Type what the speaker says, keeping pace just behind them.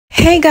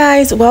Hey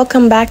guys,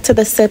 welcome back to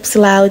the Sips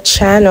Loud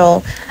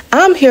channel.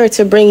 I'm here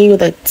to bring you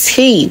the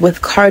tea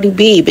with Cardi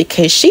B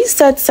because she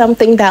said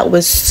something that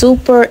was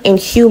super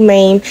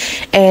inhumane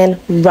and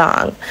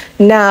wrong.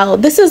 Now,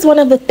 this is one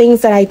of the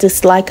things that I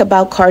dislike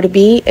about Cardi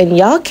B, and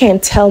y'all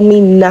can't tell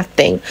me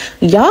nothing.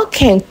 Y'all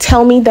can't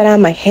tell me that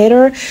I'm a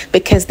hater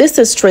because this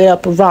is straight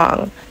up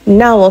wrong.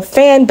 Now, a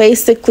fan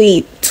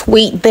basically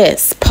tweet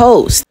this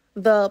post.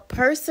 The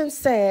person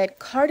said,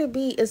 Cardi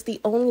B is the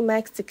only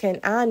Mexican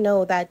I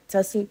know that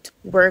doesn't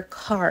work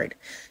hard.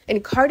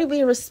 And Cardi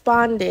B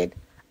responded,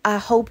 I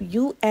hope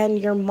you and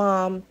your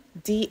mom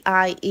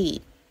die.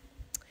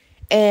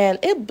 And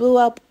it blew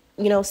up,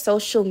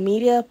 social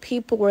media.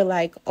 People were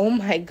like, oh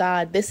my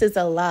God, this is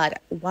a lot.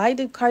 Why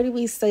did Cardi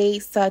B say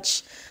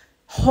such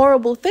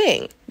horrible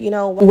thing?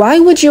 Why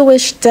would you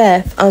wish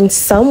death on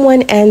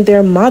someone and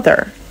their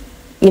mother?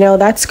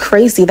 That's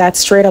crazy. That's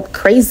straight up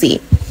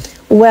crazy.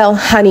 Well,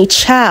 honey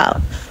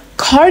child,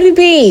 Cardi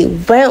B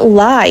went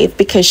live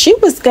because she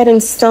was getting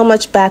so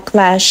much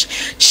backlash.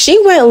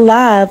 She went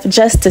live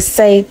just to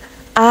say,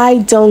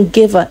 I don't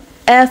give a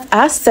F.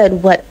 I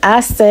said what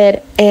I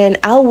said, and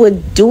I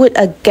would do it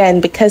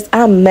again because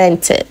I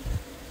meant it.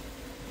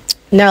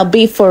 Now,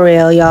 be for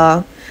real,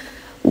 y'all.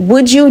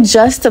 Would you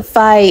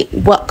justify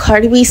what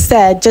Cardi B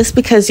said just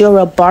because you're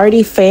a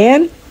Barty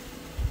fan?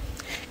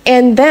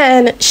 And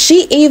then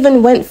she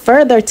even went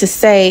further to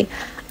say,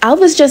 I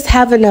was just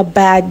having a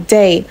bad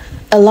day.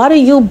 A lot of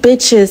you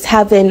bitches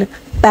having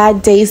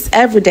bad days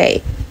every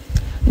day.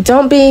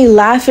 Don't be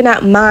laughing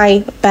at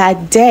my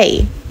bad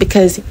day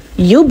because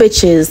you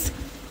bitches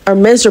are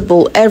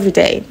miserable every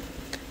day.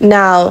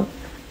 Now,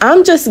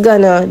 I'm just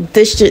gonna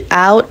dish it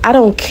out. I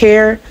don't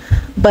care.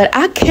 But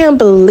I can't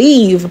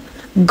believe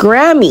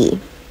Grammy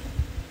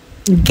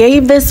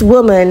gave this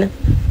woman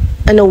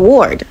an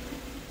award.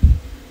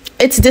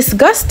 It's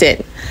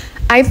disgusting.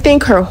 I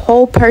think her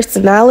whole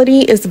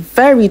personality is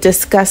very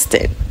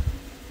disgusting.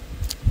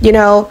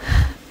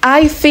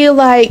 I feel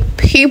like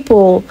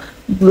people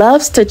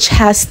loves to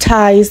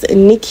chastise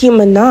Nicki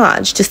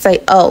Minaj to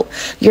say, oh,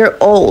 you're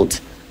old,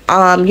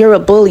 you're a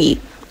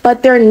bully.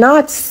 But they're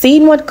not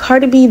seeing what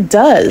Cardi B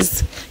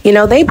does.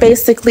 They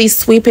basically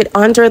sweep it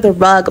under the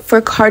rug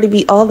for Cardi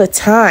B all the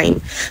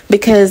time.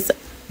 Because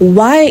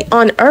why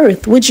on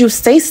earth would you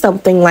say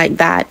something like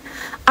that?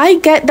 I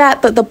get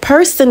that the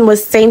person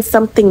was saying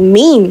something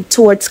mean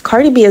towards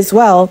Cardi B as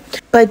well,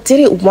 but did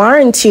it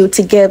warrant you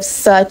to give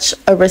such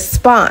a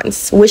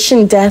response,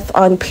 wishing death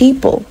on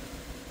people?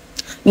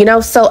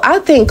 So I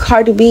think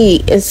Cardi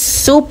B is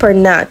super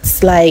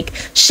nuts. Like,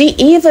 she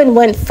even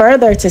went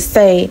further to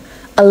say,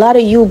 a lot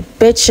of you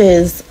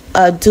bitches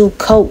do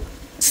coke,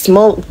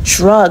 smoke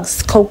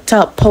drugs, coked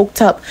up,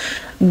 poked up.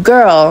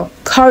 Girl,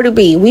 Cardi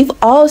B, we've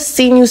all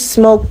seen you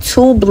smoke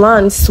 2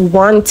 blunts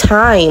one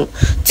time,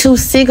 2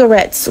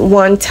 cigarettes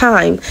one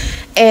time,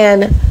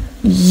 and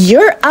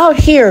you're out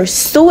here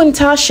suing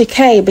Tasha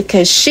K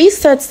because she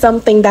said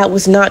something that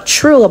was not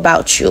true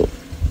about you.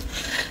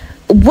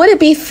 Would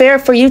it be fair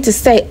for you to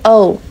say,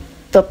 oh,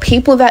 the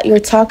people that you're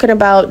talking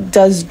about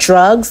does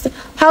drugs?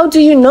 How do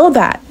you know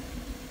that?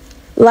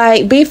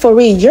 Like, be for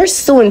real, you're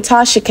suing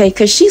Tasha K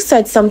because she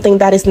said something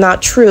that is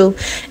not true,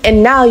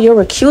 and now you're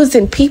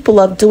accusing people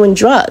of doing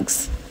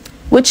drugs,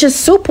 which is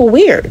super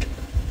weird.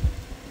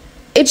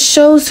 It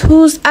shows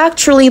who's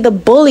actually the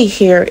bully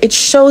here. It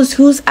shows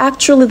who's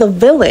actually the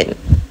villain,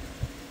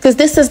 because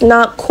this is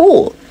not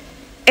cool.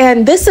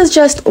 And this is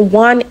just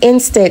one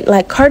instant.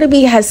 Like, Cardi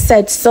B has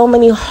said so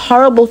many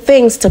horrible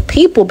things to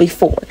people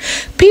before.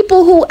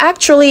 People who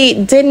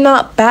actually did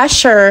not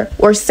bash her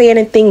or say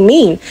anything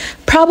mean.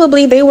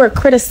 Probably they were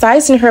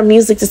criticizing her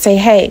music to say,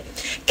 hey,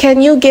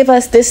 can you give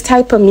us this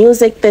type of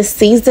music this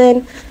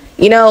season?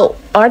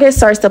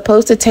 Artists are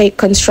supposed to take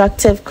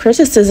constructive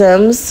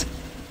criticisms,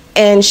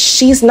 and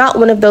she's not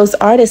one of those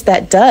artists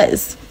that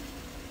does.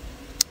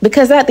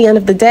 Because at the end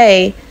of the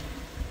day,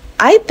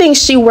 I think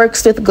she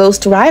works with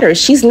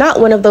ghostwriters. She's not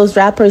one of those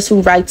rappers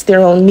who writes their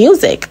own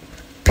music,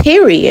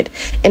 period.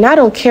 And I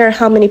don't care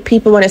how many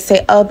people want to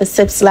say, oh, the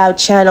Sips Loud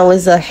channel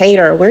is a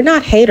hater. We're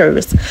not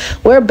haters.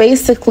 We're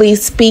basically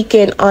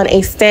speaking on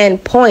a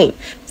standpoint,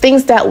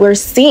 things that we're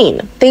seeing,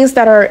 things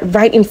that are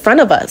right in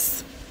front of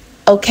us.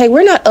 Okay,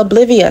 we're not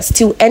oblivious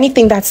to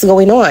anything that's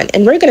going on.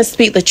 And we're going to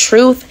speak the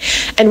truth,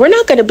 and we're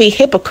not going to be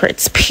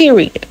hypocrites,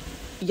 period.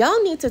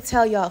 Y'all need to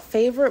tell y'all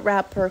favorite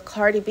rapper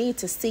Cardi B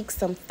to seek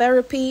some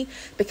therapy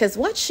because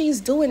what she's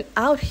doing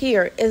out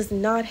here is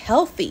not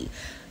healthy.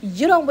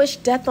 You don't wish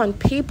death on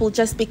people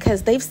just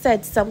because they've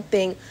said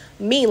something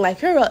mean.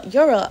 Like,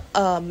 you're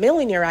a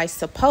millionaire, I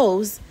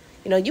suppose.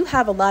 You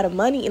have a lot of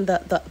money in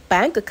the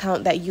bank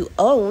account that you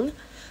own.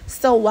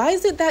 So why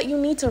is it that you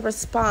need to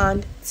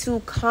respond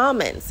to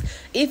comments?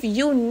 If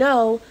you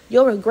know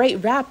you're a great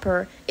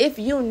rapper, if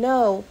you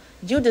know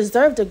you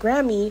deserved a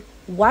Grammy,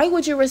 why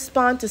would you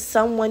respond to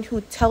someone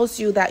who tells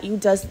you that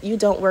you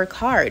don't work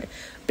hard?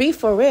 Be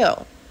for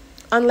real,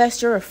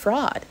 unless you're a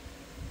fraud.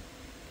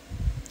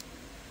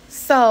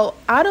 So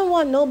I don't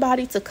want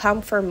nobody to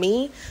come for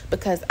me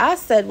because I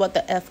said what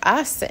the F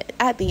I said.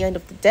 At the end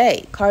of the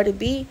day, Cardi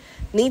B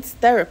needs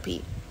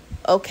therapy.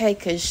 Okay,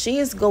 because she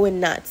is going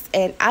nuts.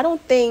 And I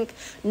don't think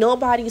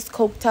nobody's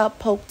poked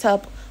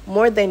up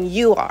more than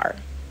you are,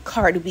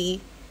 Cardi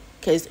B.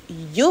 Because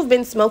you've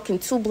been smoking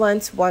 2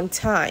 blunts one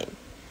time.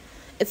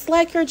 It's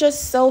like you're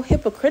just so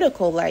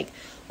hypocritical. Like,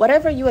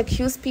 whatever you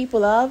accuse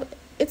people of,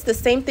 it's the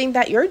same thing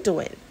that you're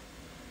doing.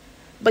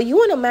 But you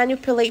want to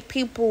manipulate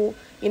people,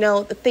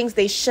 the things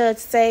they should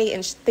say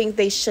and things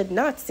they should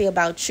not say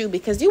about you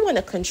because you want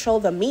to control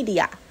the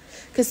media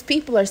because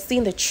people are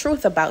seeing the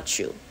truth about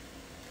you.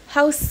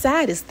 How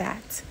sad is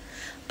that?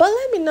 But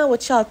let me know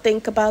what y'all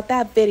think about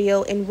that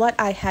video and what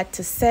I had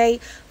to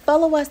say.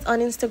 Follow us on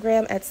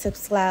Instagram at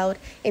SipsLoud,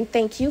 and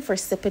thank you for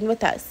sipping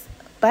with us.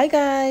 Bye,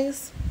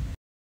 guys.